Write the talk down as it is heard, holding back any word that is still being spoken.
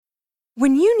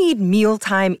When you need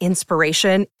mealtime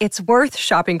inspiration, it's worth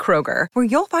shopping Kroger, where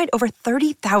you'll find over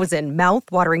 30,000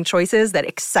 mouth-watering choices that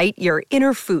excite your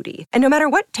inner foodie. And no matter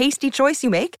what tasty choice you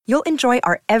make, you'll enjoy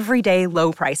our everyday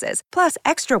low prices, plus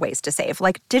extra ways to save,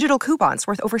 like digital coupons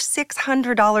worth over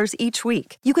 $600 each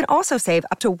week. You can also save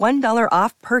up to $1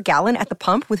 off per gallon at the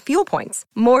pump with fuel points.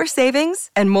 More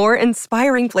savings and more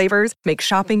inspiring flavors make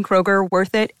shopping Kroger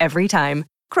worth it every time.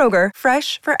 Kroger,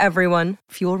 fresh for everyone.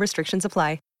 Fuel restrictions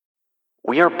apply.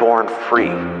 We are born free,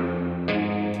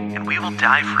 and we will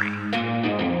die free.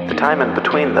 The time in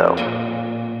between, though,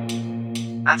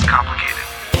 that's complicated.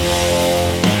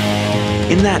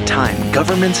 In that time,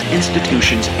 governments,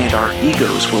 institutions, and our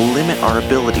egos will limit our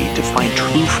ability to find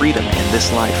true freedom in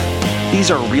this life.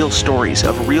 These are real stories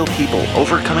of real people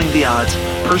overcoming the odds,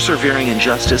 persevering in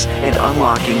justice, and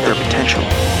unlocking their potential.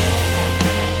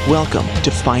 Welcome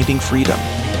to Finding Freedom.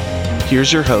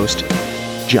 Here's your host,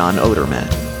 John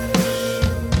Odermatt.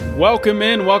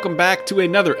 Welcome back to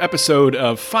another episode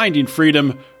of Finding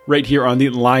Freedom right here on the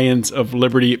Lions of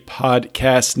Liberty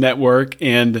Podcast Network.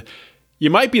 And you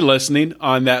might be listening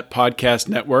on that podcast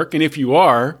network. And if you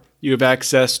are, you have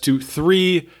access to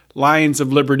 3 Lions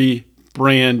of Liberty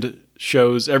brand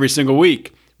shows every single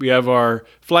week. We have our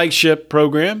flagship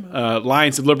program,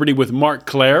 Lions of Liberty with Marc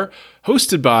Clair,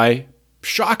 hosted by,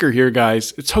 shocker here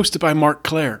guys, it's hosted by Marc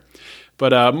Clair.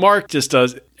 But Marc just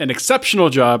does an exceptional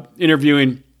job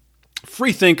interviewing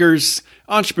free thinkers,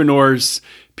 entrepreneurs,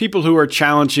 people who are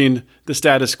challenging the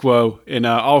status quo in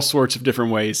all sorts of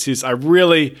different ways. I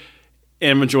really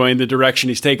am enjoying the direction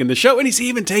he's taken the show, and he's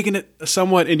even taken it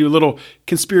somewhat into a little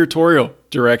conspiratorial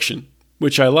direction,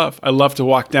 which I love. I love to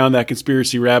walk down that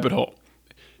conspiracy rabbit hole.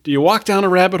 Do you walk down a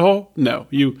rabbit hole? No.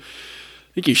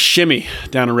 I think you shimmy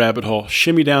down a rabbit hole.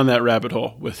 Shimmy down that rabbit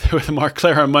hole with Marc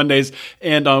Clair on Mondays.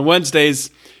 And on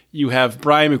Wednesdays, you have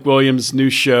Brian McWilliams' new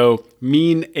show,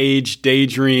 Mean Age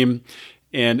Daydream.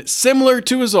 And similar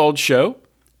to his old show,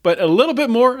 but a little bit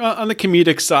more on the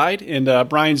comedic side. And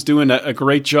Brian's doing a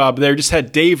great job there. Just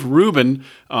had Dave Rubin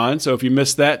on, so if you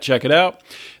missed that, check it out.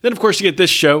 Then, of course, you get this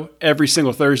show every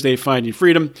single Thursday, Finding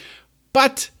Freedom.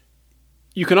 But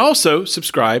you can also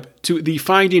subscribe to the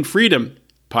Finding Freedom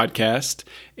podcast,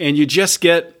 and you just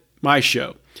get my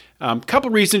show. Couple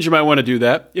reasons you might want to do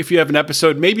that. If you have an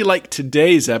episode, maybe like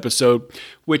today's episode,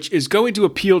 which is going to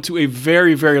appeal to a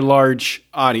very, very large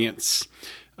audience,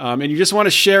 and you just want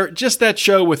to share just that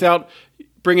show without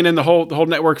bringing in the whole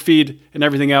network feed and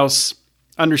everything else,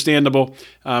 understandable.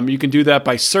 You can do that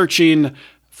by searching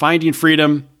Finding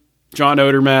Freedom, John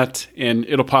Odermatt, and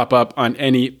it'll pop up on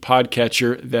any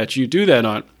podcatcher that you do that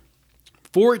on.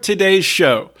 For today's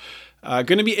show,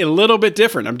 going to be a little bit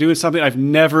different. I'm doing something I've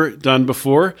never done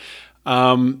before.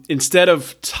 Instead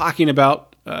of talking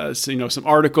about some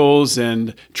articles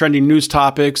and trending news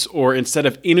topics, or instead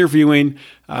of interviewing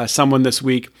someone this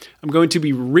week, I'm going to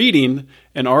be reading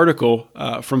an article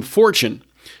from Fortune.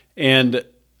 And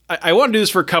I want to do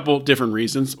this for a couple different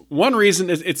reasons. One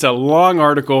reason is it's a long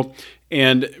article,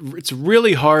 and it's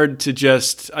really hard to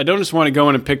I don't just want to go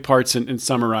in and pick parts and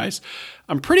summarize.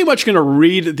 I'm pretty much going to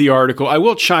read the article. I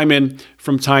will chime in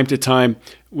from time to time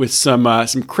with some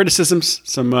criticisms,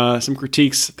 some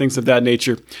critiques, things of that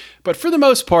nature. But for the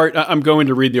most part, I'm going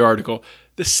to read the article.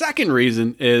 The second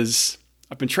reason is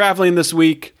I've been traveling this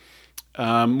week,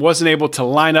 wasn't able to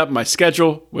line up my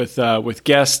schedule with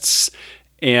guests,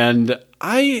 and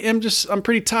I'm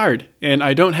pretty tired, and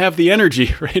I don't have the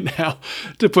energy right now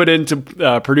to put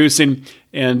into producing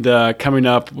and coming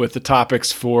up with the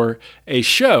topics for a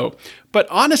show. But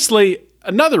honestly,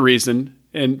 another reason,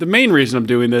 and the main reason I'm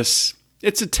doing this,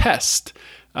 it's a test.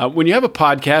 When you have a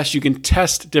podcast, you can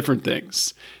test different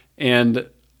things. And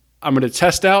I'm going to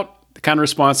test out the kind of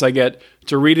response I get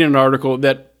to reading an article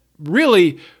that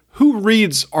really, who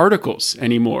reads articles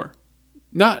anymore?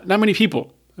 Not many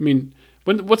people. I mean,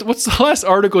 what's the last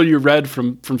article you read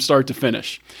from start to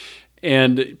finish?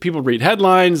 And people read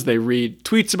headlines, they read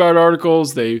tweets about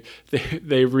articles, they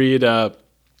read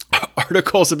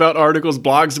articles about articles,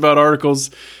 blogs about articles,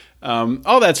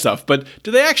 all that stuff. But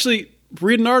do they actually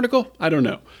read an article? I don't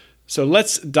know. So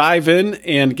let's dive in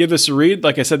and give this a read.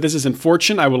 Like I said, this is in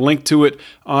Fortune. I will link to it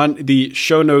on the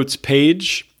show notes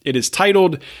page. It is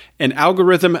titled, "An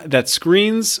Algorithm That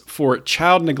Screens for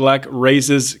Child Neglect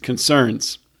Raises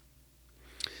Concerns."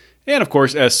 And of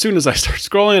course, as soon as I start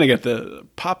scrolling, I get the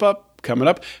pop-up coming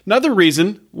up. Another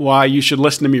reason why you should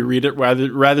listen to me read it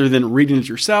rather than reading it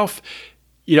yourself,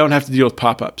 you don't have to deal with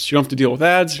pop-ups. You don't have to deal with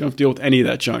ads. You don't have to deal with any of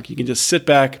that junk. You can just sit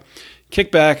back,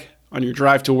 kick back on your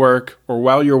drive to work, or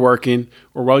while you're working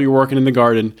in the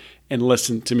garden, and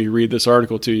listen to me read this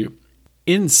article to you.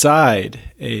 Inside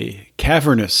a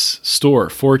cavernous store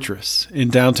fortress in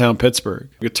downtown Pittsburgh,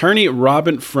 attorney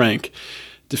Robin Frank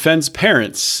defends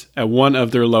parents at one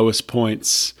of their lowest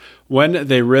points when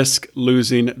they risk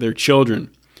losing their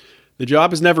children. The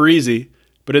job is never easy,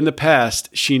 but in the past,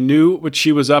 she knew what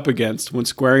she was up against when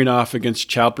squaring off against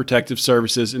Child Protective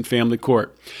Services in family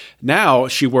court. Now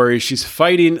she worries she's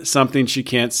fighting something she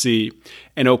can't see,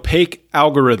 an opaque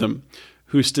algorithm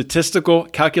whose statistical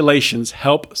calculations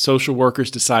help social workers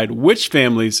decide which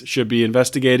families should be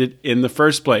investigated in the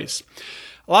first place.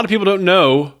 A lot of people don't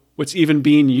know what's even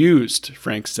being used,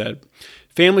 Frank said.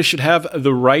 Families should have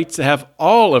the right to have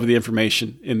all of the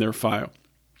information in their file.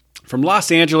 From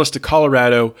Los Angeles to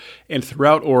Colorado and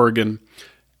throughout Oregon,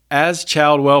 as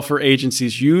child welfare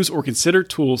agencies use or consider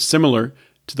tools similar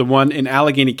to the one in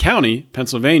Allegheny County,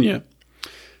 Pennsylvania.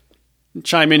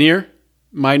 Chime in here.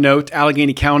 My note,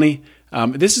 Allegheny County.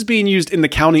 This is being used in the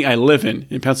county I live in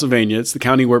Pennsylvania. It's the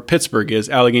county where Pittsburgh is,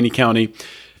 Allegheny County.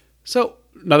 So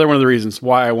another one of the reasons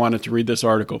why I wanted to read this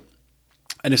article.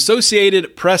 An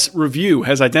Associated Press review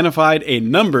has identified a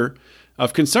number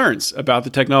of concerns about the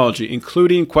technology,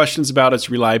 including questions about its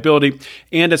reliability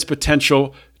and its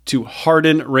potential to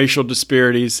harden racial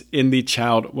disparities in the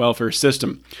child welfare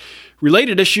system.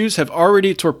 Related issues have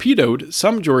already torpedoed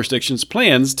some jurisdictions'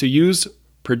 plans to use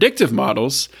predictive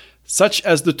models, such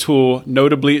as the tool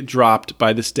notably dropped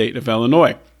by the state of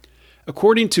Illinois.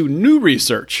 According to new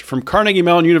research from Carnegie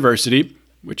Mellon University,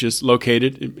 which is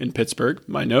located in Pittsburgh,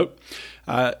 my note,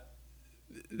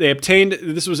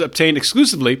 this was obtained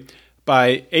exclusively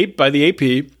by the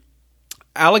AP.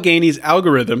 Allegheny's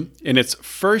algorithm, in its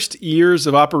first years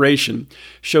of operation,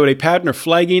 showed a pattern of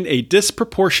flagging a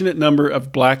disproportionate number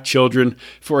of black children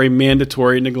for a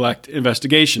mandatory neglect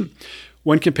investigation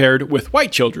when compared with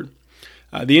white children.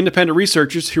 The independent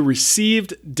researchers who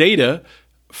received data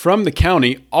from the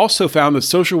county also found that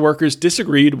social workers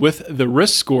disagreed with the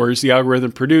risk scores the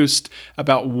algorithm produced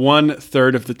about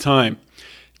 1/3 of the time.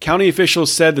 County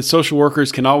officials said that social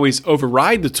workers can always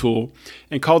override the tool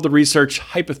and called the research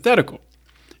hypothetical.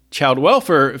 Child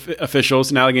welfare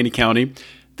officials in Allegheny County,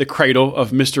 the cradle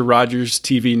of Mr. Rogers'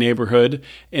 TV neighborhood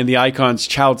and the icon's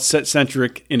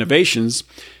child-centric innovations,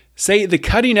 say the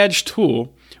cutting-edge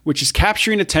tool, which is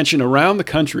capturing attention around the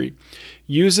country,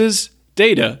 uses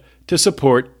data to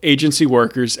support agency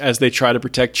workers as they try to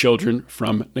protect children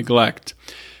from neglect.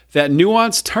 That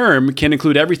nuanced term can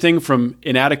include everything from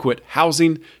inadequate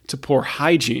housing to poor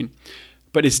hygiene,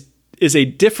 but is a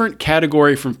different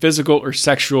category from physical or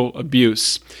sexual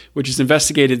abuse, which is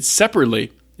investigated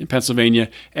separately in Pennsylvania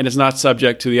and is not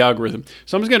subject to the algorithm.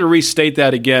 So I'm just going to restate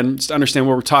that again, just to understand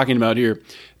what we're talking about here.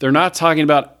 They're not talking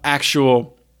about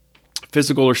actual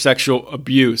physical or sexual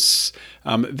abuse.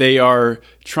 They are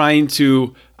trying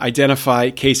to identify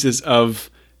cases of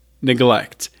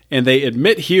neglect. And they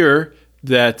admit here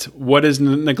that what is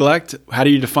neglect? How do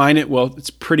you define it? Well, it's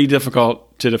pretty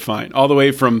difficult to define, all the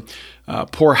way from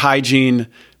poor hygiene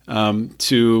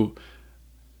to,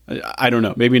 I don't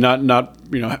know, maybe not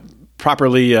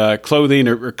properly clothing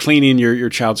or cleaning your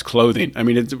child's clothing. I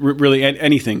mean, it's really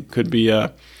anything could be.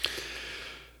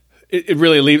 It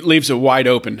really leaves it wide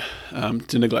open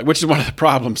to neglect, which is one of the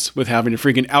problems with having a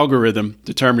freaking algorithm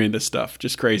determining this stuff.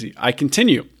 Just crazy. I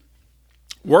continue.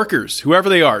 Workers, whoever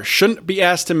they are, shouldn't be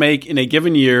asked to make in a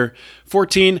given year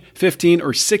 14, 15,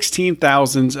 or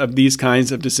 16,000 of these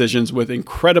kinds of decisions with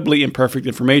incredibly imperfect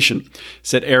information,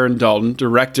 said Aaron Dalton,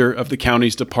 director of the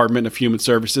county's Department of Human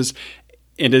Services,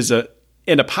 and is a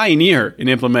pioneer in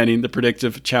implementing the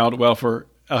predictive child welfare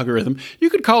algorithm. You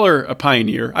could call her a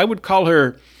pioneer. I would call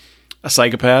her a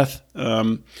psychopath,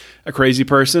 a crazy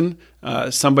person,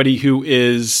 somebody who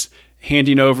is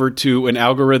handing over to an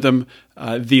algorithm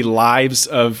the lives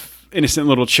of innocent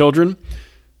little children.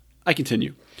 I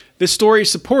continue. This story,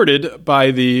 supported by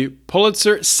the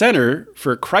Pulitzer Center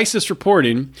for Crisis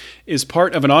Reporting, is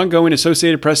part of an ongoing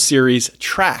Associated Press series,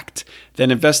 Tracked,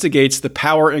 that investigates the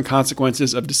power and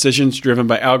consequences of decisions driven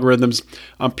by algorithms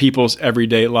on people's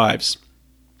everyday lives.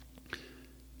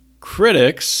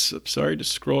 Critics,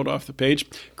 just scrolled off the page.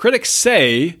 Critics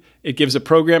say it gives a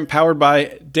program powered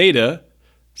by data.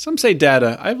 Some say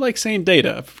data. I like saying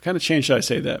data. I've kind of changed how I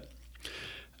say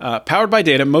that. Powered by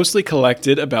data, mostly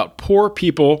collected about poor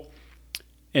people,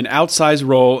 an outsized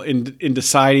role in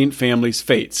deciding families'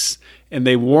 fates. And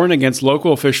they warn against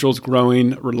local officials'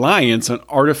 growing reliance on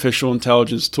artificial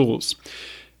intelligence tools.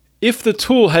 If the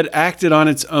tool had acted on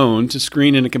its own to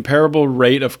screen in a comparable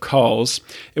rate of calls,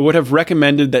 it would have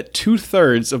recommended that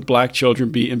 2/3 of black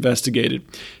children be investigated,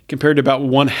 compared to about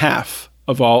 1/2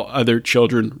 of all other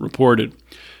children reported.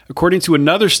 according to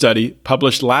another study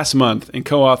published last month and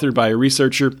co-authored by a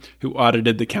researcher who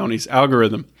audited the county's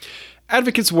algorithm.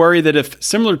 Advocates worry that if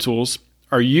similar tools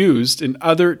are used in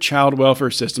other child welfare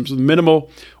systems with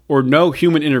minimal or no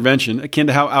human intervention, akin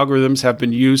to how algorithms have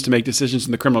been used to make decisions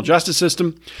in the criminal justice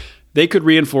system, they could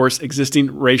reinforce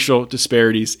existing racial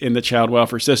disparities in the child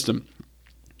welfare system.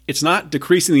 It's not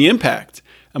decreasing the impact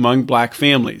among Black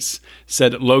families,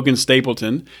 said Logan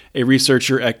Stapleton, a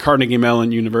researcher at Carnegie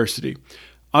Mellon University.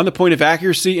 On the point of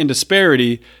accuracy and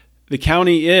disparity, the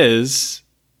county is,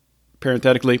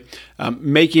 parenthetically,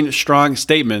 making strong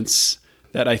statements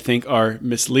that I think are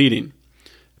misleading.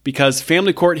 Because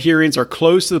family court hearings are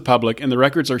closed to the public and the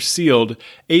records are sealed,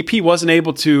 AP wasn't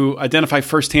able to identify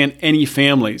firsthand any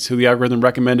families who the algorithm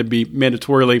recommended be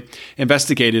mandatorily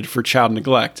investigated for child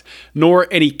neglect, nor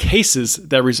any cases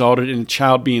that resulted in a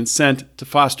child being sent to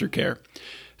foster care.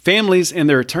 Families and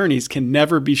their attorneys can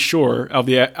never be sure of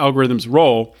the algorithm's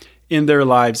role in their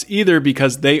lives either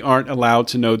because they aren't allowed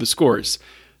to know the scores.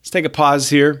 Let's take a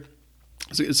pause here.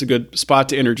 It's a good spot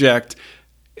to interject.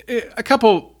 A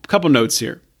couple notes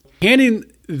here. Handing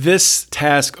this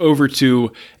task over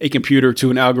to a computer, to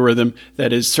an algorithm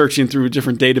that is searching through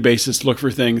different databases to look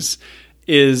for things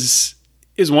is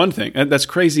one thing. And that's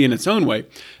crazy in its own way.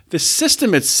 The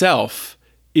system itself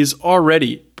is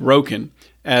already broken,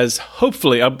 as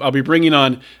hopefully I'll be bringing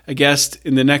on a guest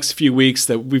in the next few weeks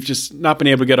that we've just not been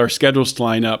able to get our schedules to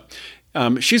line up.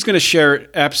 She's going to share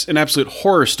an absolute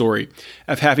horror story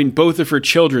of having both of her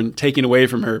children taken away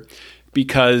from her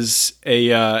because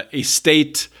a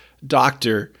state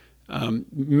doctor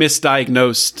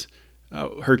misdiagnosed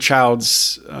her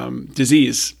child's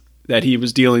disease that he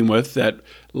was dealing with that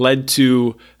led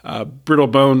to brittle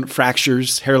bone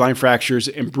fractures, hairline fractures,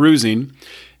 and bruising,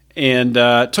 and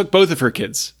took both of her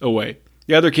kids away.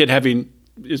 The other kid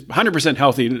is 100%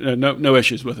 healthy, no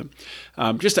issues with him.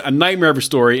 Just a nightmare of a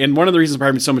story. And one of the reasons we're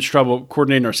having so much trouble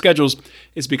coordinating our schedules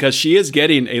is because she is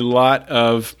getting a lot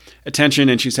of attention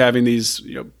and she's having these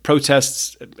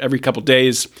protests every couple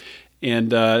days.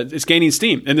 And it's gaining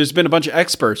steam. And there's been a bunch of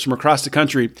experts from across the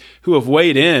country who have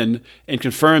weighed in and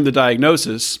confirmed the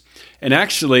diagnosis. And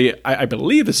actually, I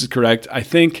believe this is correct. I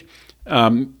think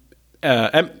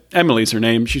Emily's her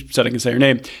name. She said I can say her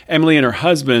name. Emily and her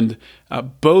husband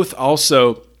both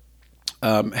also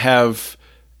have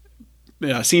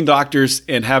seen doctors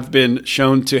and have been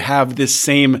shown to have this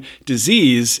same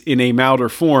disease in a milder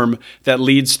form that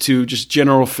leads to just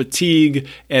general fatigue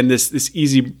and this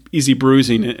easy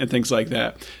bruising and things like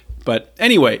that. But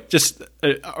anyway, just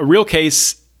a real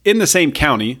case in the same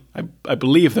county. I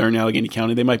believe they're in Allegheny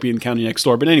County. They might be in the county next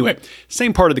door. But anyway,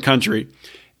 same part of the country.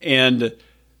 And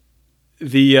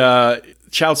the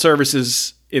child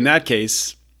services in that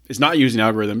case is not using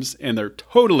algorithms, and they're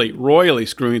totally royally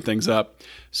screwing things up.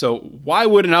 So why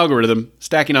would an algorithm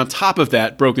stacking on top of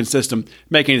that broken system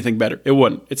make anything better? It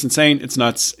wouldn't. It's insane. It's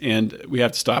nuts, and we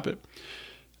have to stop it.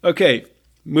 Okay,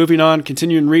 moving on,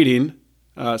 continuing reading.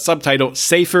 Subtitle,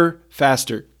 Safer,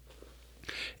 Faster.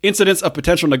 Incidents of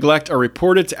potential neglect are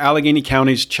reported to Allegheny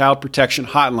County's Child Protection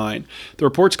Hotline. The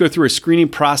reports go through a screening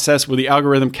process where the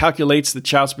algorithm calculates the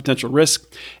child's potential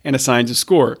risk and assigns a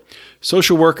score.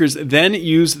 Social workers then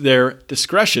use their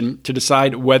discretion to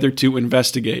decide whether to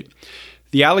investigate.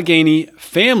 The Allegheny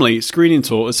Family Screening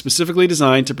Tool is specifically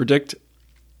designed to predict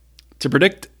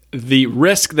the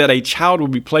risk that a child will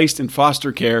be placed in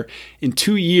foster care in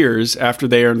 2 years after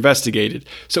they are investigated.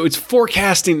 So it's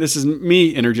forecasting, this is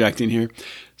me interjecting here,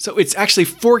 so it's actually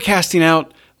forecasting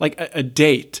out like a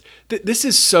date. This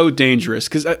is so dangerous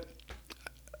because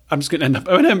I'm just going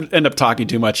to end up talking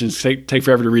too much and take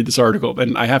forever to read this article,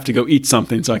 and I have to go eat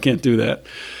something, so I can't do that.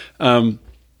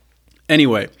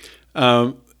 Anyway,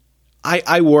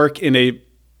 I work in a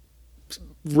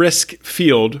risk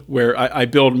field where I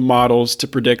build models to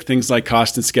predict things like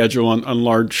cost and schedule on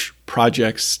large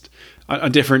projects,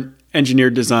 on different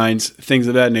engineered designs, things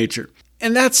of that nature.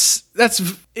 And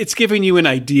it's giving you an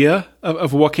idea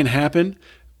of what can happen,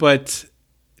 but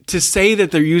to say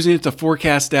that they're using it to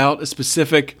forecast out a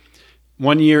specific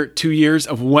 1 year, 2 years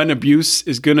of when abuse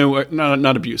is going to,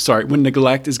 when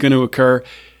neglect is going to occur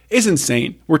is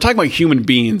insane. We're talking about human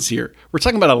beings here. We're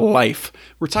talking about a life.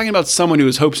 We're talking about someone who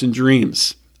has hopes and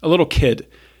dreams, a little kid,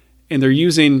 and they're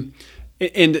using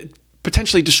and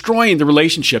potentially destroying the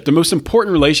relationship. The most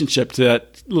important relationship to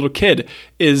that little kid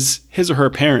is his or her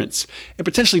parents, and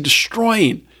potentially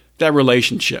destroying that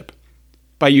relationship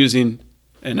by using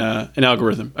an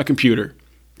algorithm, a computer.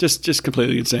 Just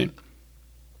completely insane.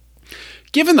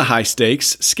 Given the high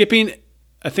stakes, skipping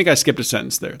I think I skipped a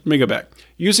sentence there. Let me go back.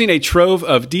 Using a trove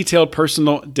of detailed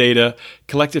personal data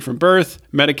collected from birth,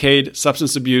 Medicaid,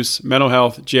 substance abuse, mental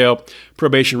health, jail,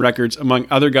 probation records, among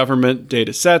other government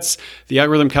data sets, the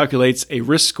algorithm calculates a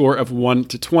risk score of 1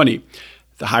 to 20.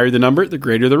 The higher the number, the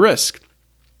greater the risk.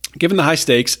 Given the high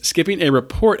stakes, skipping a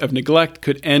report of neglect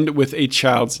could end with a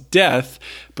child's death,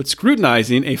 but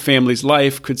scrutinizing a family's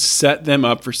life could set them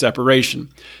up for separation.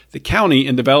 The county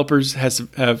and developers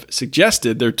have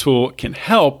suggested their tool can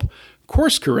help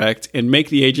course correct and make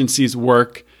the agency's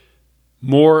work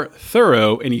more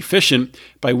thorough and efficient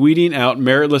by weeding out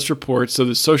meritless reports so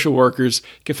that social workers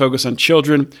can focus on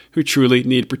children who truly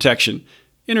need protection.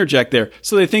 Interject there.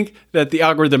 So they think that the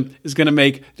algorithm is going to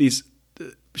make these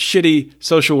shitty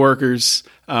social workers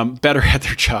better at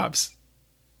their jobs.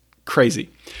 Crazy.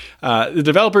 The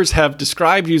developers have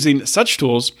described using such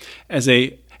tools as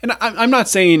and I'm not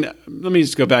saying, let me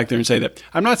just go back there and say that,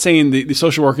 I'm not saying the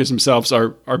social workers themselves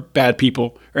are bad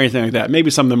people or anything like that. Maybe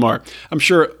some of them are. I'm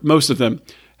sure most of them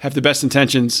have the best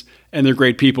intentions and they're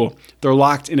great people. They're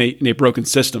locked in a broken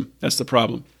system. That's the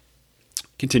problem.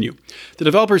 Continue. The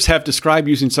developers have described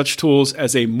using such tools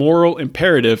as a moral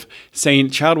imperative, saying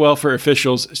child welfare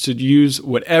officials should use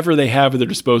whatever they have at their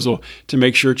disposal to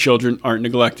make sure children aren't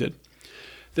neglected.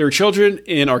 There are children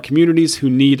in our communities who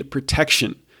need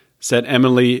protection, said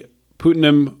Emily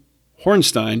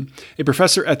Putnam-Hornstein, a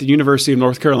professor at the University of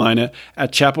North Carolina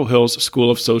at Chapel Hill's School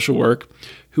of Social Work,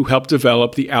 who helped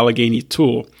develop the Allegheny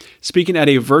tool, speaking at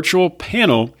a virtual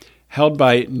panel held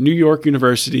by New York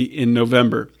University in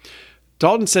November.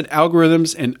 Dalton said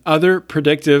algorithms and other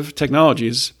predictive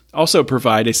technologies also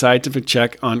provide a scientific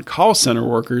check on call center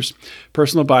workers'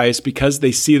 personal bias because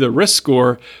they see the risk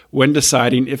score when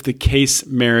deciding if the case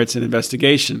merits an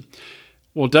investigation.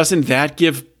 Well, doesn't that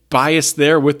give bias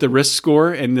there with the risk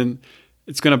score? And then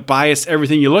it's going to bias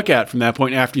everything you look at from that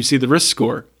point after you see the risk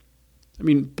score. I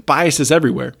mean, bias is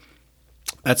everywhere.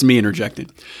 That's me interjecting.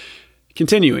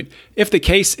 Continuing, if the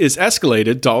case is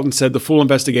escalated, Dalton said the full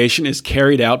investigation is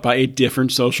carried out by a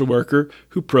different social worker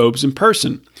who probes in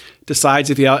person, decides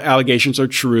if the allegations are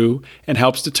true, and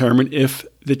helps determine if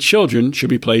the children should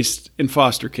be placed in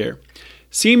foster care.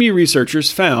 CMU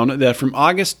researchers found that from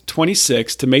August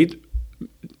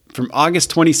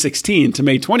 2016 to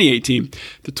May 2018,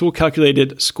 the tool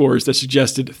calculated scores that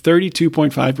suggested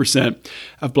 32.5%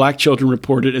 of Black children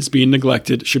reported as being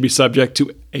neglected should be subject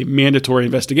to a mandatory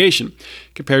investigation,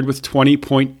 compared with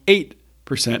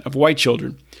 20.8% of white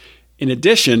children. In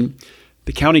addition,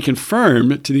 the county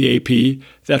confirmed to the AP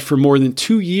that for more than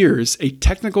 2 years, a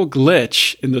technical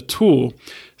glitch in the tool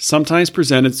sometimes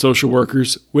presented social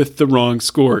workers with the wrong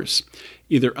scores,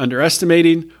 either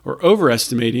underestimating or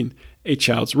overestimating a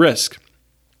child's risk.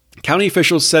 County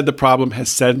officials said the problem has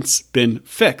since been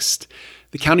fixed.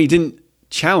 The county didn't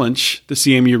challenge the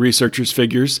CMU researchers'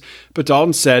 figures, but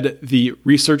Dalton said the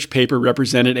research paper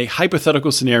represented a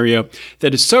hypothetical scenario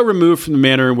that is so removed from the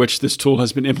manner in which this tool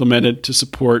has been implemented to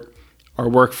support our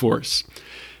workforce.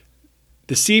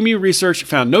 The CMU research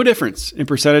found no difference in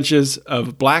percentages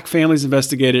of Black families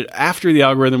investigated after the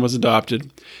algorithm was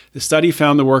adopted. The study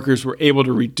found the workers were able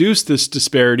to reduce this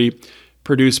disparity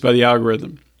produced by the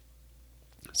algorithm.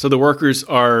 So the workers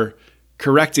are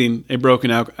correcting a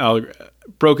broken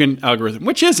algorithm.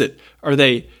 Which is it? Are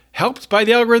they helped by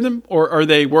the algorithm, or are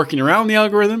they working around the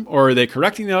algorithm, or are they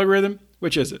correcting the algorithm?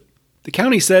 Which is it? The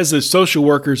county says that social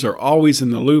workers are always in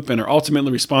the loop and are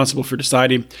ultimately responsible for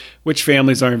deciding which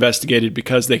families are investigated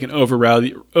because they can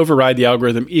override the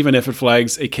algorithm even if it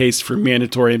flags a case for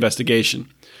mandatory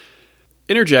investigation.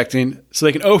 Interjecting, so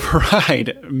they can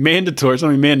override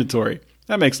something mandatory.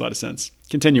 That makes a lot of sense.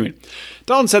 Continuing,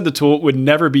 Dalton said the tool would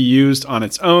never be used on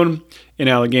its own in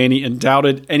Allegheny and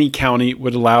doubted any county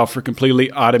would allow for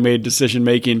completely automated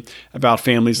decision-making about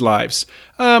families' lives.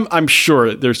 I'm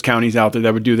sure there's counties out there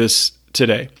that would do this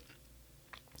today.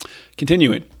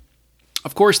 Continuing,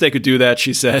 of course they could do that,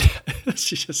 she said.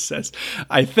 She just says,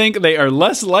 I think they are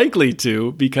less likely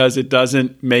to because it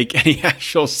doesn't make any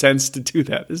actual sense to do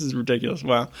that. This is ridiculous.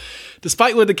 Wow.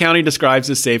 Despite what the county describes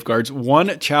as safeguards,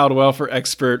 one child welfare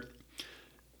expert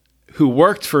who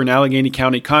worked for an Allegheny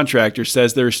County contractor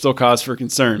says there is still cause for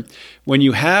concern. When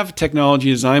you have technology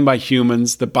designed by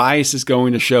humans, the bias is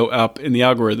going to show up in the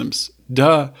algorithms.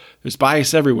 Duh, there's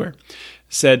bias everywhere,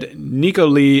 said Nico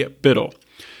Lee Biddle,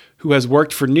 who has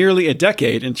worked for nearly a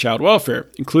decade in child welfare,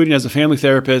 including as a family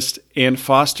therapist and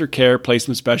foster care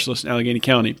placement specialist in Allegheny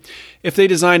County. If they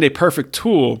designed a perfect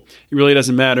tool, it really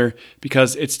doesn't matter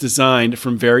because it's designed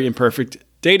from very imperfect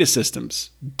data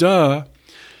systems. Duh.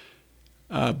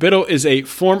 Biddle is a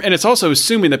form, and it's also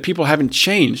assuming that people haven't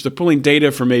changed. They're pulling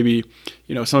data from maybe,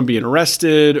 someone being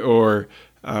arrested or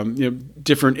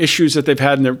different issues that they've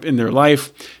had in their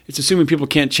life. It's assuming people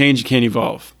can't change and can't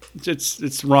evolve.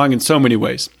 It's wrong in so many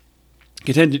ways.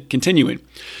 Continuing.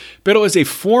 Biddle is a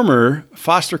former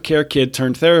foster care kid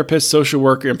turned therapist, social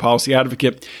worker, and policy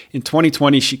advocate. In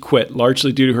 2020, she quit,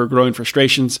 largely due to her growing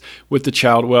frustrations with the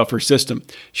child welfare system.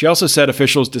 She also said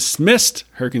officials dismissed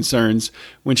her concerns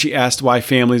when she asked why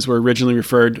families were originally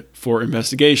referred for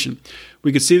investigation.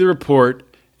 We could see the report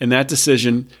and that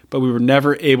decision, but we were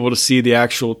never able to see the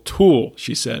actual tool,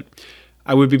 she said.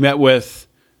 I would be met with,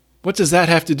 what does that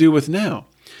have to do with now?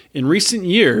 In recent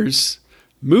years,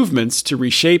 movements to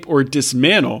reshape or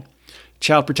dismantle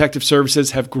Child Protective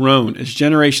Services have grown as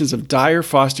generations of dire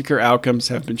foster care outcomes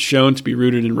have been shown to be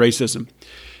rooted in racism.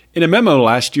 In a memo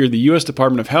last year, the U.S.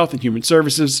 Department of Health and Human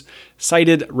Services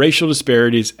cited racial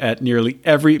disparities at nearly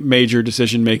every major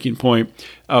decision-making point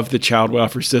of the child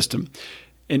welfare system.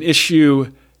 An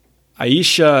issue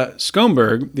Aisha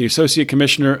Skomberg, the Associate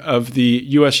Commissioner of the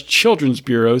U.S. Children's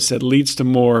Bureau, said leads to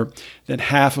more than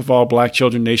half of all black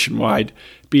children nationwide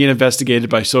being investigated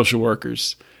by social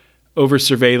workers.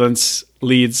 Over-surveillance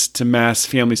leads to mass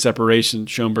family separation,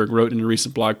 Schoenberg wrote in a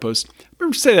recent blog post.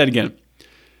 Say that again.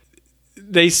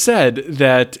 They said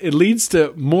that it leads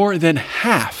to more than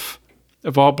half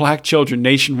of all black children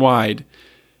nationwide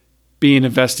being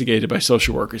investigated by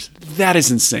social workers. That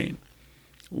is insane.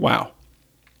 Wow.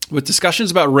 With discussions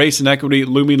about race and equity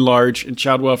looming large in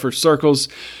child welfare circles,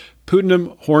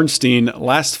 Putnam Hornstein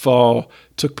last fall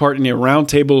took part in a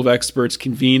roundtable of experts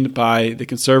convened by the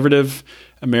Conservative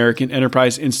American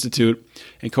Enterprise Institute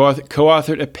and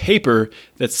co-authored a paper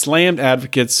that slammed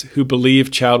advocates who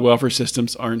believe child welfare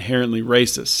systems are inherently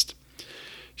racist.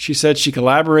 She said she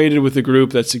collaborated with a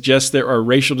group that suggests there are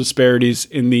racial disparities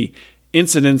in the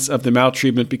incidence of the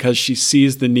maltreatment because she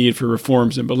sees the need for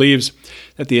reforms and believes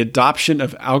that the adoption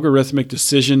of algorithmic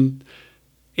decision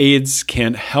aids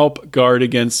can help guard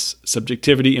against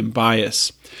subjectivity and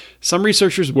bias. Some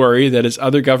researchers worry that as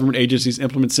other government agencies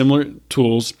implement similar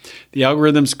tools, the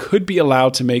algorithms could be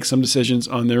allowed to make some decisions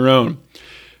on their own.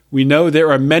 We know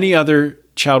there are many other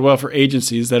child welfare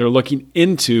agencies that are looking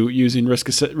into using risk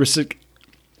assessment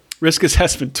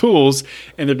tools,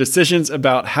 and their decisions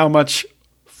about how much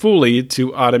fully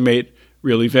to automate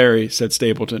really vary, said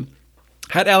Stapleton.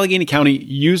 Had Allegheny County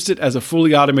used it as a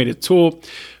fully automated tool,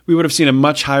 we would have seen a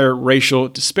much higher racial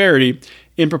disparity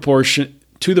in proportion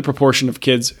to the proportion of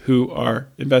kids who are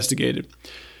investigated.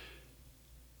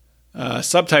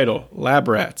 Subtitle, Lab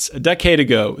Rats. A decade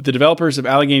ago, the developers of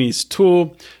Allegheny's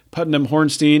tool, Putnam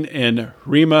Hornstein and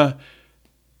Rima,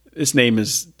 this name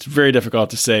is very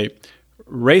difficult to say,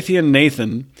 Raytheon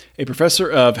Nathan, a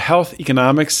professor of health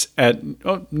economics at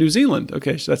New Zealand.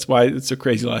 Okay, so that's why it's a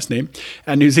crazy last name.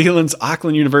 At New Zealand's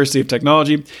Auckland University of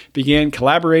Technology, began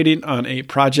collaborating on a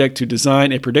project to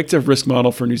design a predictive risk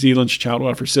model for New Zealand's child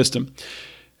welfare system.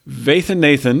 Raytheon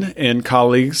Nathan and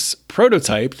colleagues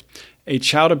prototyped a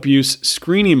child abuse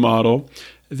screening model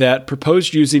that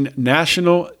proposed using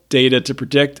national data to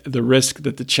predict the risk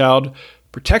that the child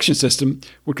protection system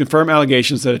would confirm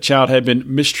allegations that a child had been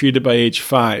mistreated by age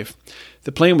 5.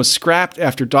 The plan was scrapped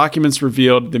after documents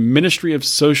revealed the Ministry of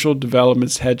Social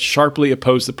Development had sharply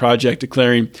opposed the project,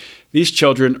 declaring, "These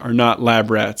children are not lab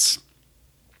rats."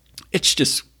 It's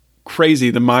just crazy,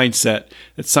 the mindset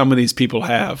that some of these people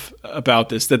have about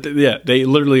this, that they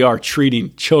literally are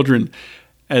treating children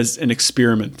as an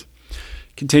experiment.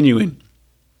 Continuing.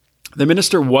 The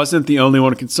minister wasn't the only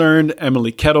one concerned.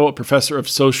 Emily Kettle, a professor of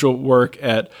social work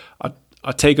at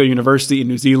Otago University in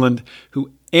New Zealand,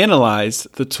 who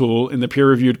analyzed the tool in the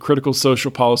peer-reviewed Critical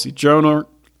Social Policy Journal,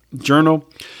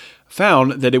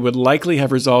 found that it would likely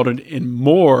have resulted in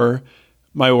more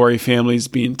Maori families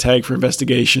being tagged for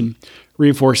investigation,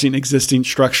 reinforcing existing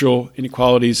structural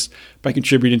inequalities by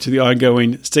contributing to the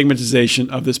ongoing stigmatization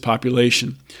of this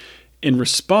population. In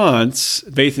response,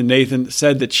 Raytheon Nathan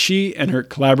said that she and her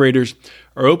collaborators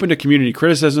are open to community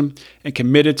criticism and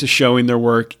committed to showing their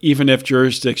work, even if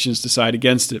jurisdictions decide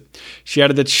against it. She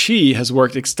added that she has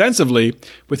worked extensively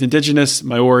with Indigenous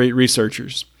Maori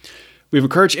researchers. We've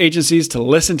encouraged agencies to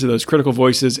listen to those critical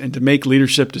voices and to make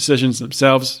leadership decisions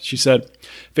themselves, she said.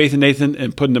 Raytheon Nathan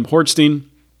and Putnam Hornstein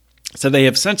said they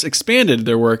have since expanded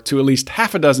their work to at least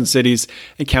half a dozen cities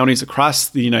and counties across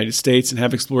the United States and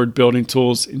have explored building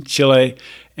tools in Chile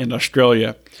and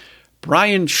Australia.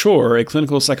 Brian Shore, a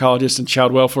clinical psychologist and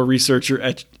child welfare researcher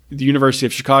at the University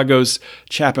of Chicago's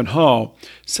Chapin Hall,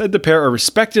 said the pair are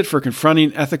respected for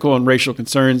confronting ethical and racial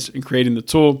concerns in creating the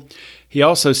tool. He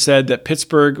also said that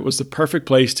Pittsburgh was the perfect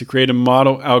place to create a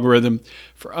model algorithm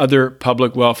for other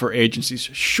public welfare agencies.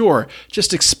 Sure,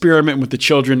 just experiment with the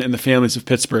children and the families of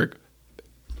Pittsburgh.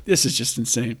 This is just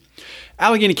insane.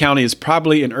 Allegheny County is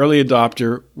probably an early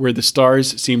adopter where the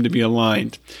stars seem to be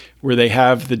aligned, where they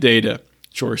have the data,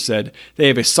 Chor said. They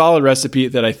have a solid recipe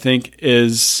that I think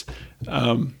is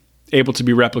able to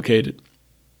be replicated.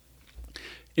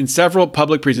 In several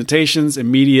public presentations and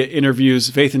media interviews,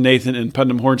 Faith and Nathan and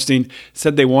Putnam Hornstein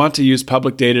said they want to use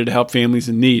public data to help families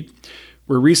in need.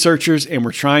 We're researchers and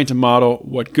we're trying to model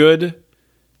what good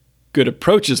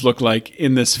approaches look like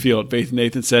in this field, Faith and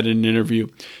Nathan said in an interview.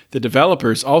 The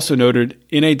developers also noted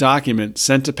in a document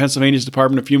sent to Pennsylvania's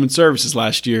Department of Human Services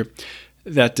last year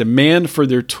that demand for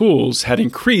their tools had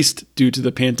increased due to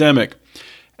the pandemic.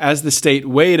 As the state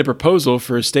weighed a proposal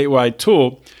for a statewide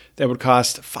tool that would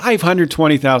cost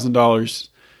 $520,000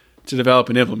 to develop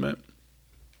and implement.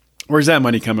 Where's that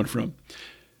money coming from?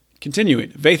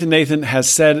 Continuing, Faith and Nathan has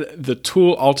said the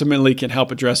tool ultimately can help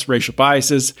address racial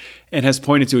biases and has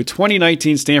pointed to a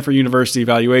 2019 Stanford University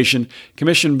evaluation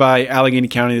commissioned by Allegheny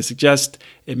County that suggests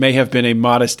it may have had a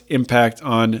modest impact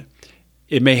on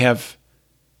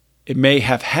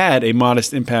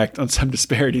some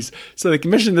disparities. So they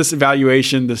commissioned this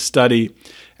evaluation, this study.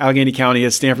 Allegheny County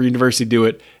has Stanford University do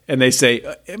it, and they say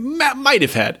it might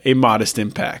have had a modest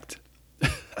impact.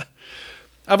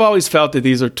 I've always felt that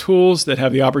these are tools that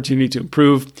have the opportunity to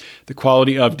improve the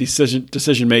quality of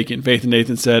decision-making, Faith and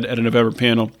Nathan said at a November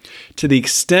panel. To the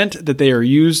extent that they are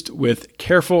used with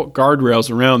careful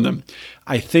guardrails around them,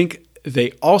 I think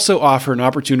they also offer an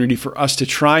opportunity for us to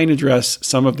try and address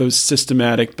some of those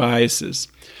systematic biases.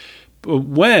 But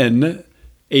when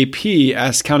AP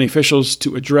asked county officials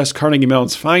to address Carnegie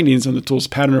Mellon's findings on the tool's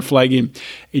pattern of flagging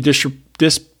a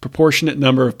disproportionate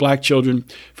number of black children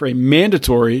for a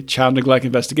mandatory child neglect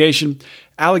investigation,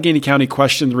 Allegheny County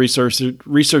questioned the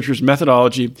researchers'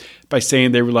 methodology by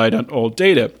saying they relied on old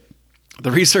data.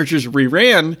 The researchers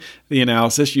reran the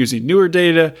analysis using newer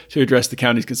data to address the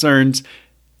county's concerns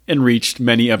and reached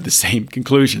many of the same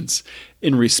conclusions.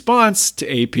 In response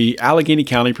to AP, Allegheny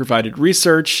County provided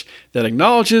research that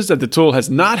acknowledges that the tool has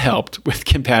not helped with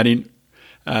combating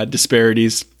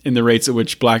disparities in the rates at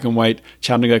which black and white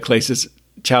child neglect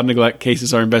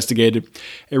cases are investigated.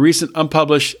 A recent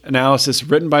unpublished analysis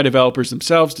written by developers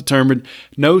themselves determined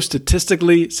no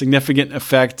statistically significant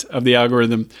effect of the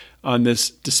algorithm on this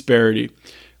disparity.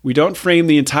 We don't frame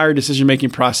the entire decision-making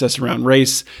process around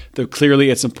race, though clearly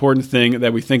it's an important thing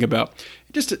that we think about.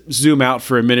 Just to zoom out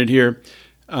for a minute here,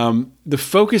 the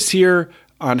focus here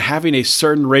on having a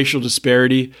certain racial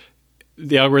disparity,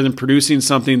 the algorithm producing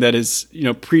something that is,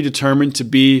 predetermined to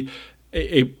be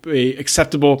a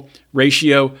acceptable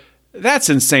ratio, that's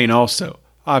insane also.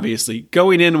 Obviously,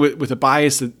 going in with a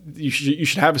bias that you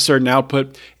should have a certain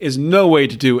output is no way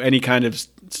to do any kind of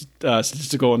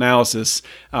statistical analysis.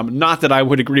 Not that I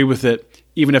would agree with it,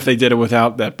 even if they did it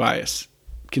without that bias.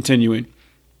 Continuing.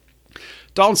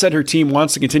 Dalton said her team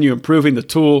wants to continue improving the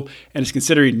tool and is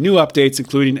considering new updates,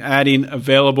 including adding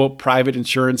available private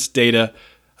insurance data.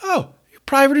 Oh,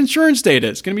 private insurance data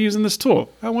is going to be using this tool.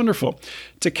 How wonderful.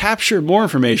 To capture more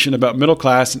information about middle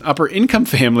class and upper income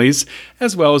families,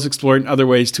 as well as exploring other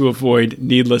ways to avoid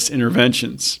needless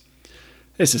interventions.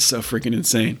 This is so freaking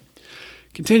insane.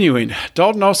 Continuing,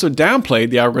 Dalton also downplayed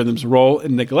the algorithm's role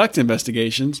in neglect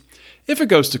investigations. If it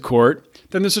goes to court,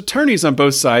 then there's attorneys on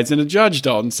both sides and a judge,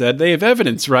 Dalton said. They have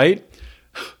evidence, right?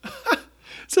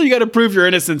 So you got to prove your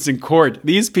innocence in court.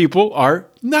 These people are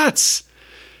nuts.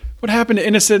 What happened to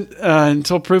innocent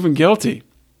until proven guilty?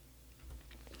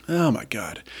 Oh my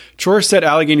God. Chor said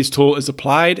Allegheny's tool is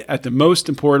applied at the most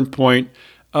important point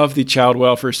of the child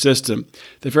welfare system.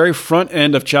 The very front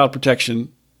end of child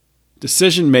protection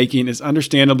decision-making is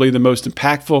understandably the most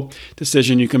impactful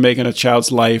decision you can make in a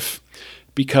child's life,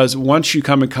 because once you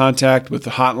come in contact with the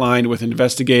hotline, with an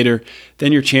investigator,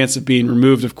 then your chance of being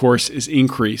removed, of course, is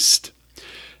increased.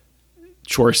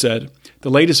 Chor said,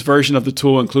 the latest version of the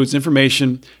tool includes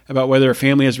information about whether a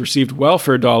family has received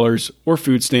welfare dollars or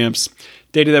food stamps,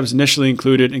 data that was initially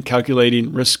included in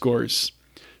calculating risk scores.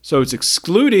 So it's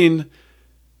excluding.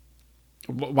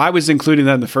 Why was it including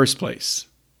that in the first place?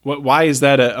 Why is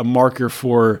that a marker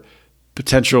for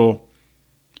potential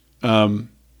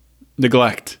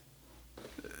neglect?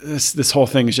 This whole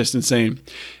thing is just insane.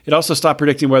 It also stopped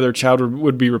predicting whether a child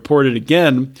would be reported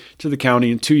again to the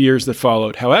county in 2 years that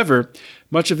followed. However,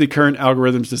 much of the current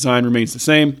algorithm's design remains the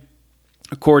same,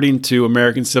 according to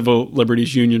American Civil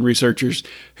Liberties Union researchers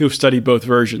who have studied both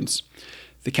versions.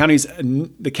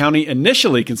 The county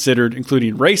initially considered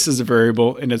including race as a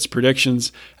variable in its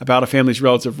predictions about a family's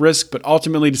relative risk, but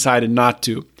ultimately decided not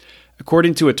to.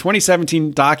 According to a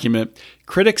 2017 document,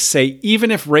 critics say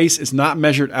even if race is not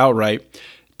measured outright,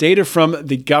 Data from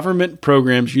the government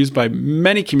programs used by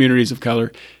many communities of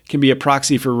color can be a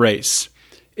proxy for race.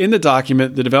 In the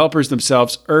document, the developers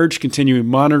themselves urge continuing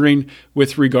monitoring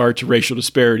with regard to racial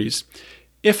disparities.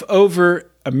 If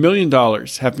over $1 million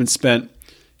have been spent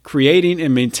creating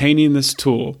and maintaining this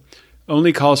tool,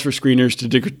 only calls for screeners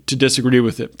to disagree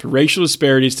with it, for racial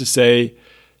disparities to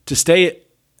stay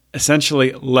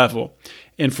essentially level,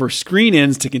 and for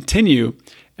screen-ins to continue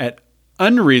at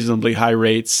unreasonably high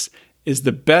rates is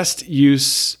the best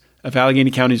use of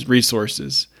Allegheny County's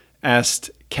resources,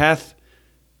 asked Kath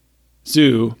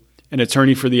Zhu, an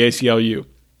attorney for the ACLU.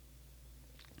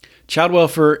 Child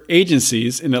welfare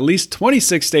agencies in at least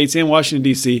 26 states and Washington,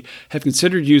 D.C. have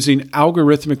considered using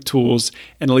algorithmic tools,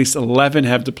 and at least 11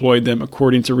 have deployed them,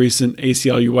 according to recent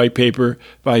ACLU white paper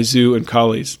by Zhu and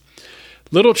colleagues.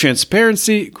 Little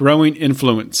transparency, growing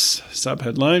influence.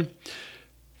 Subheadline.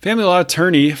 Family law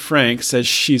attorney Frank says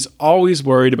she's always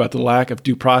worried about the lack of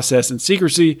due process and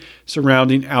secrecy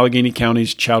surrounding Allegheny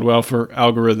County's child welfare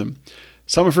algorithm.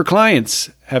 Some of her clients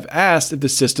have asked if the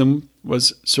system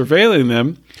was surveilling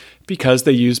them because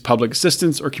they use public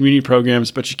assistance or community programs,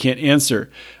 but she can't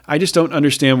answer. I just don't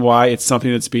understand why it's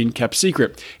something that's being kept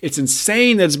secret. It's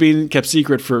insane that it's being kept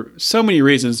secret for so many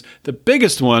reasons. The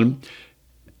biggest one,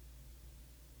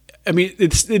 I mean,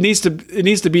 it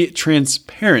needs to be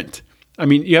transparent. I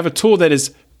mean, you have a tool that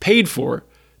is paid for.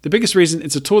 The biggest reason,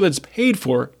 it's a tool that's paid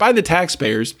for by the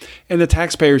taxpayers, and the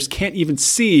taxpayers can't even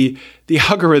see the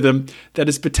algorithm that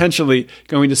is potentially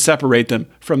going to separate them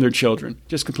from their children.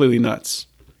 Just completely nuts.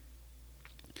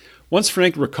 Once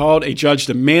Frank recalled a judge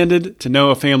demanded to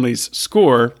know a family's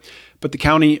score, but the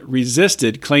county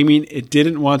resisted, claiming it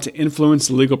didn't want to influence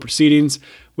the legal proceedings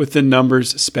with the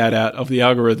numbers spat out of the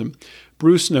algorithm.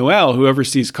 Bruce Noel, who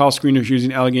oversees call screeners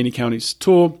using Allegheny County's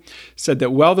tool, said that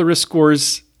while the risk score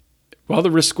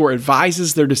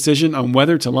advises their decision on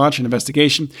whether to launch an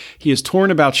investigation, he is torn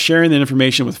about sharing the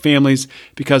information with families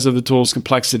because of the tool's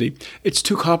complexity. It's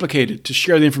too complicated to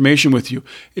share the information with you.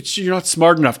 You're not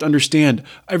smart enough to understand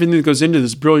everything that goes into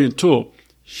this brilliant tool.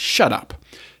 Shut up.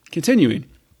 Continuing.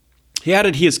 He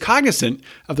added he is cognizant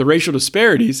of the racial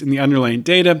disparities in the underlying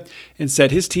data and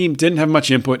said his team didn't have much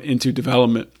input into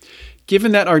development.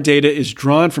 Given that our data is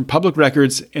drawn from public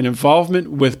records and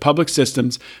involvement with public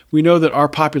systems, we know that our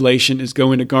population is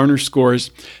going to garner scores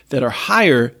that are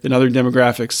higher than other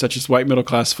demographics, such as white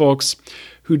middle-class folks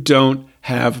who don't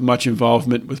have much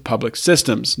involvement with public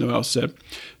systems, Noel said.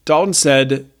 Dalton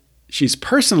said she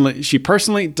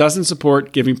personally doesn't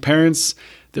support giving parents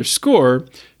their score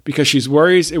because she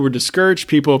worries it would discourage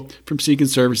people from seeking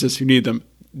services who need them.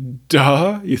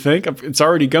 Duh, you think? It's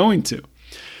already going to.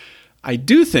 I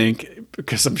do think,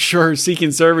 because I'm sure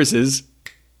seeking services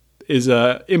is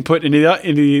input into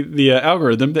the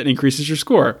algorithm that increases your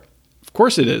score. Of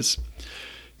course it is.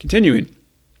 Continuing,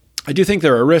 I do think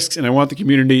there are risks, and I want the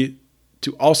community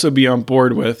to also be on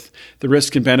board with the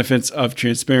risks and benefits of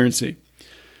transparency.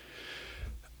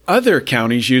 Other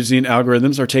counties using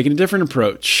algorithms are taking a different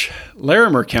approach.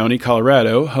 Larimer County,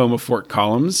 Colorado, home of Fort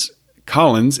Collins,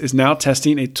 is now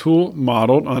testing a tool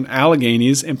modeled on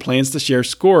Alleghenies and plans to share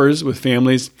scores with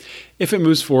families if it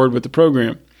moves forward with the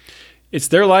program. It's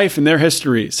their life and their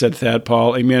history, said Thad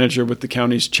Paul, a manager with the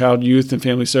county's Child, Youth, and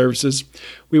Family Services.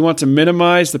 We want to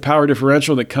minimize the power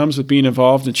differential that comes with being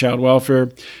involved in child welfare.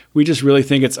 We just really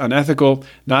think it's unethical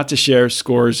not to share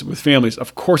scores with families.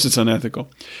 Of course it's unethical.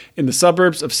 In the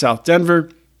suburbs of South Denver,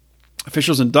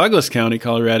 officials in Douglas County,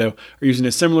 Colorado, are using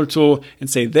a similar tool and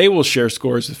say they will share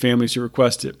scores with families who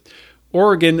request it.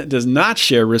 Oregon does not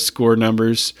share risk score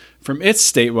numbers from its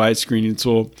statewide screening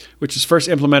tool, which was first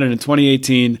implemented in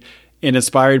 2018 and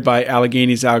inspired by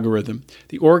Allegheny's algorithm.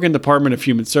 The Oregon Department of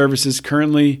Human Services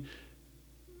currently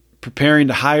preparing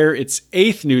to hire its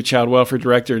 8th new child welfare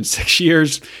director in 6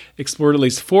 years, explored at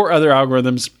least 4 other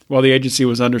algorithms while the agency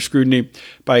was under scrutiny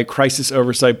by a crisis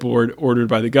oversight board ordered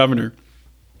by the governor.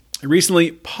 It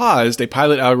recently paused a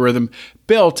pilot algorithm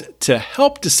built to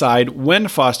help decide when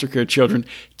foster care children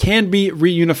can be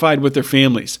reunified with their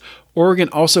families. Oregon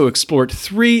also explored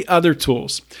 3 other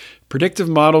tools: predictive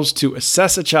models to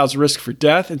assess a child's risk for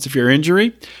death and severe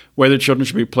injury, whether children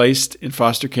should be placed in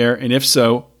foster care, and if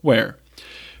so, where.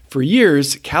 For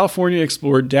years, California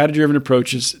explored data-driven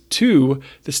approaches to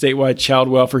the statewide child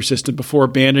welfare system before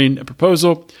abandoning a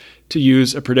proposal to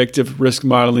use a predictive risk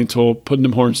modeling tool,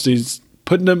 Putnam Hornstein's,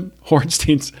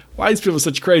 why these people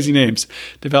such crazy names,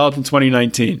 developed in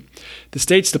 2019. The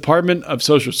state's Department of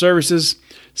Social Services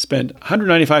spent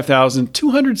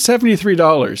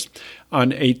 $195,273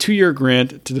 on a 2-year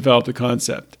grant to develop the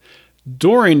concept.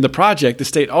 During the project, the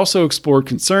state also explored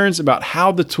concerns about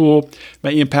how the tool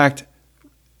may impact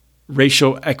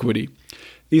racial equity.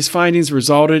 These findings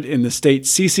resulted in the state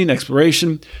ceasing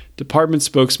exploration, Department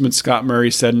spokesman Scott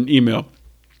Murray said in an email.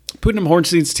 Putnam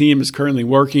Hornstein's team is currently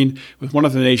working with one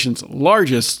of the nation's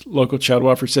largest local child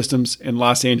welfare systems in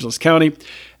Los Angeles County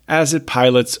as it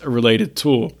pilots a related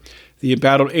tool. The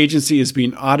embattled agency is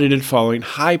being audited following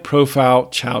high-profile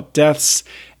child deaths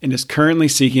and is currently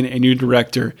seeking a new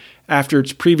director after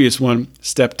its previous one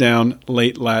stepped down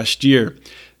late last year.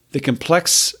 The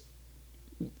complex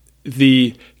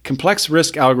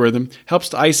risk algorithm helps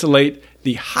to isolate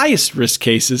the highest risk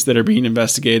cases that are being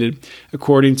investigated,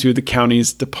 according to the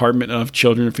county's Department of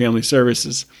Children and Family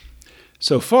Services.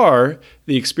 So far,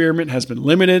 the experiment has been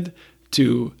limited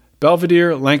to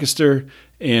Belvedere, Lancaster,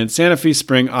 and Santa Fe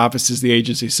Spring offices, the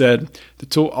agency said. The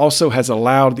tool also has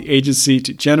allowed the agency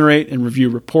to generate and review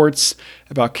reports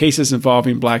about cases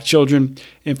involving Black children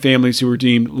and families who were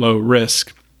deemed low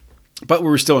risk, but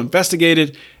were still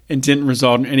investigated and didn't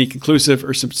result in any conclusive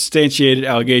or substantiated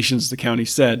allegations, the county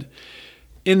said.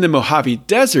 In the Mojave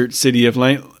Desert city of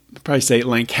probably say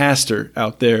Lancaster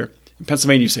out there. In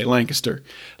Pennsylvania, you say Lancaster.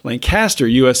 Lancaster,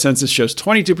 U.S. Census shows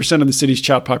 22% of the city's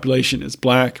child population is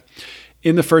Black.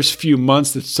 In the first few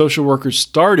months that social workers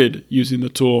started using the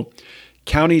tool,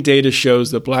 county data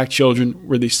shows that Black children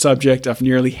were the subject of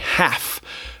nearly half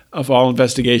of all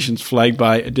investigations flagged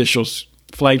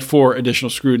for additional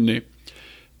scrutiny.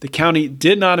 The county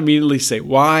did not immediately say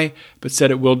why, but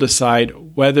said it will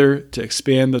decide whether to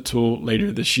expand the tool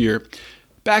later this year.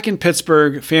 Back in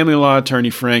Pittsburgh, family law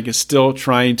attorney Frank is still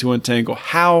trying to untangle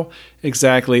how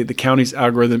exactly the county's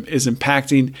algorithm is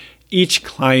impacting each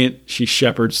client she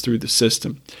shepherds through the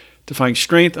system. To find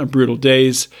strength on brutal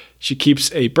days, she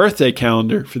keeps a birthday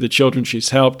calendar for the children she's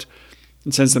helped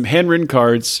and sends them handwritten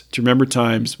cards to remember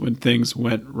times when things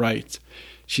went right.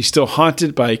 She's still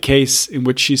haunted by a case in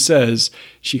which she says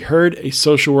she heard a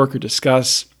social worker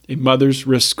discuss a mother's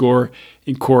risk score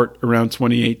in court around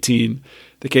 2018.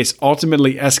 The case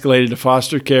ultimately escalated to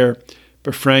foster care,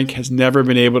 but Frank has never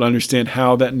been able to understand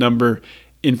how that number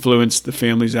influenced the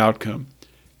family's outcome.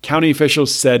 County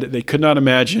officials said they could not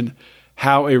imagine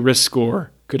how a risk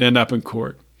score could end up in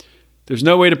court. There's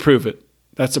no way to prove it.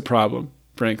 That's a problem,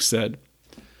 Frank said.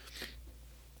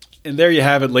 And there you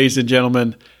have it, ladies and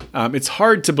gentlemen. It's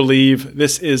hard to believe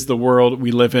this is the world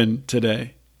we live in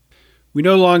today. We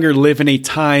no longer live in a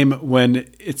time when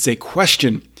it's a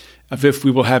question of if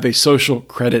we will have a social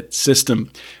credit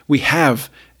system. We have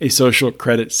a social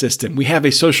credit system. We have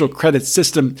a social credit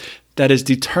system that is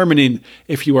determining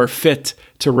if you are fit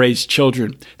to raise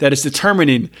children, that is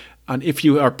determining on if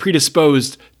you are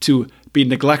predisposed to be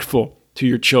neglectful to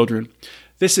your children.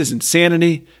 This is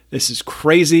insanity. This is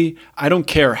crazy. I don't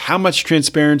care how much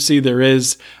transparency there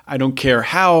is. I don't care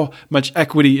how much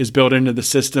equity is built into the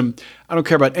system. I don't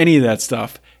care about any of that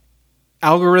stuff.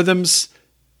 Algorithms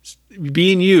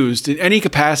being used in any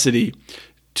capacity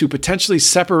to potentially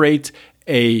separate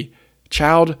a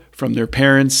child from their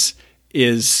parents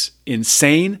is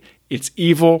insane. It's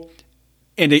evil,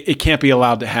 and it can't be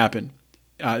allowed to happen.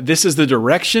 This is the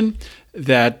direction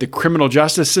that the criminal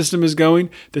justice system is going.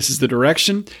 This is the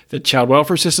direction that child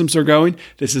welfare systems are going.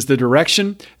 This is the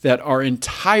direction that our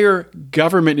entire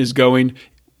government is going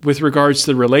with regards to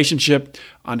the relationship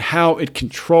on how it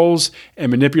controls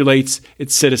and manipulates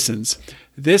its citizens.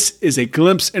 This is a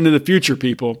glimpse into the future,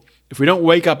 people. If we don't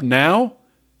wake up now,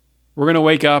 we're going to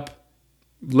wake up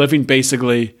living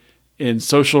basically in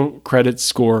social credit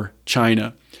score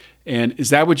China. And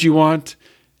is that what you want?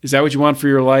 Is that what you want for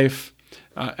your life?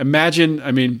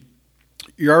 Imagine,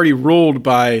 you're already ruled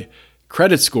by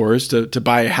credit scores to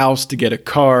buy a house, to get a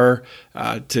car,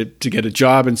 to get a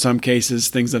job in some cases,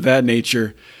 things of that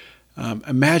nature.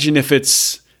 Imagine if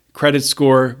it's credit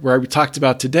score, where we talked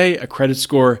about today, a credit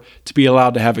score to be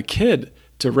allowed to have a kid,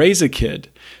 to raise a kid,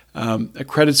 a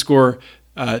credit score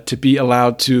to be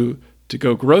allowed to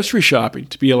go grocery shopping,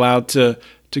 to be allowed to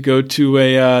go to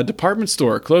a department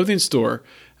store, a clothing store,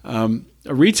 a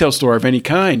retail store of any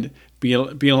kind,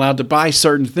 being allowed to buy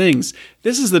certain things.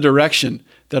 This is the direction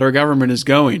that our government is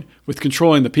going with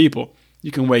controlling the people.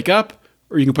 You can wake up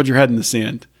or you can put your head in the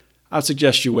sand. I'd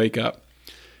suggest you wake up.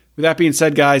 With that being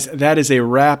said, guys, that is a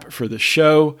wrap for the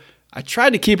show. I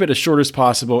tried to keep it as short as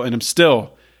possible, and I'm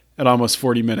still at almost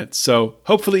 40 minutes. So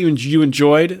hopefully you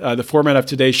enjoyed the format of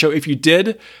today's show. If you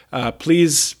did,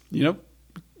 please,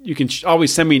 you can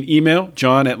always send me an email,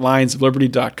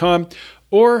 john@lionsofliberty.com,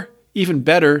 or even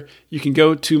better, you can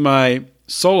go to my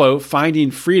solo Finding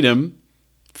Freedom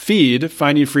feed,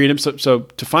 Finding Freedom. So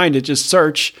to find it, just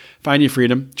search Finding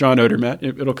Freedom, John Odermatt.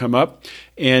 It'll come up.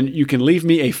 And you can leave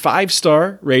me a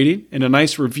 5-star rating and a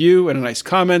nice review and a nice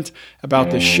comment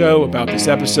about this show, about this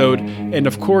episode. And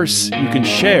of course, you can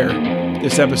share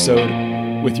this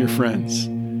episode with your friends.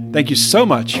 Thank you so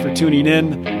much for tuning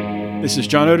in. This is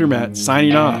John Odermatt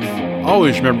signing off.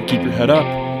 Always remember to keep your head up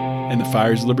and the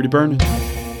fires of liberty burning.